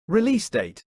Release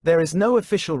date. There is no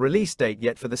official release date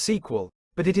yet for the sequel,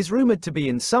 but it is rumored to be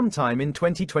in sometime in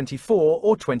 2024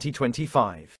 or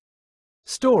 2025.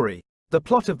 Story. The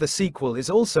plot of the sequel is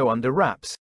also under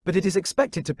wraps, but it is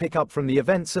expected to pick up from the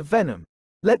events of Venom: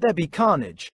 Let There Be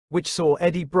Carnage, which saw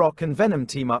Eddie Brock and Venom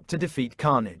team up to defeat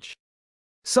Carnage.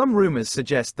 Some rumors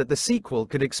suggest that the sequel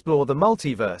could explore the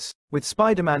multiverse, with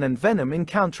Spider-Man and Venom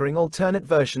encountering alternate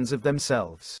versions of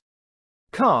themselves.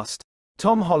 Cast.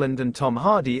 Tom Holland and Tom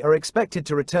Hardy are expected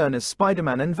to return as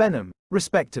Spider-Man and Venom,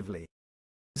 respectively.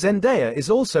 Zendaya is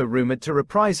also rumored to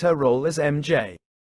reprise her role as MJ.